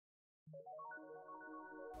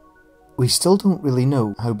We still don't really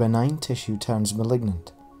know how benign tissue turns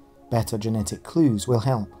malignant. Better genetic clues will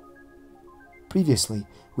help. Previously,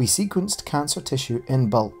 we sequenced cancer tissue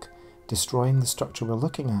in bulk, destroying the structure we're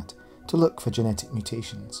looking at, to look for genetic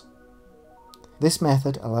mutations. This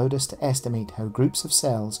method allowed us to estimate how groups of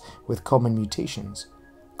cells with common mutations,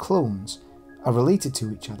 clones, are related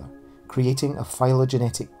to each other, creating a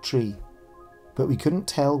phylogenetic tree. But we couldn't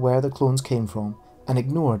tell where the clones came from and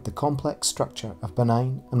ignored the complex structure of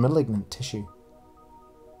benign and malignant tissue.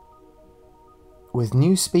 With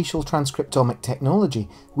new spatial transcriptomic technology,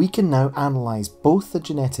 we can now analyse both the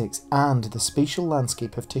genetics and the spatial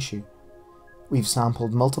landscape of tissue. We've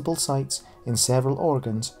sampled multiple sites in several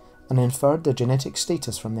organs and inferred their genetic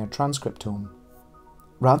status from their transcriptome.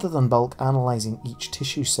 Rather than bulk analysing each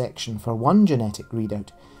tissue section for one genetic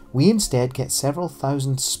readout, we instead get several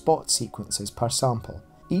thousand spot sequences per sample,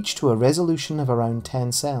 each to a resolution of around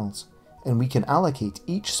 10 cells, and we can allocate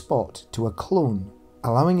each spot to a clone,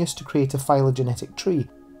 allowing us to create a phylogenetic tree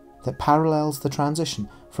that parallels the transition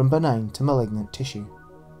from benign to malignant tissue.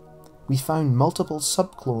 We found multiple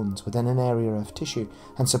subclones within an area of tissue,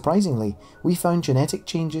 and surprisingly, we found genetic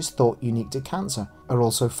changes thought unique to cancer are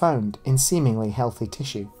also found in seemingly healthy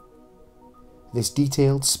tissue. This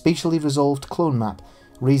detailed, spatially resolved clone map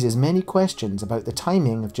raises many questions about the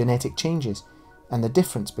timing of genetic changes and the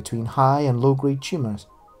difference between high and low-grade tumours,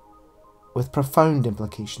 with profound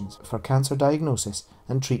implications for cancer diagnosis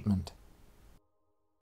and treatment.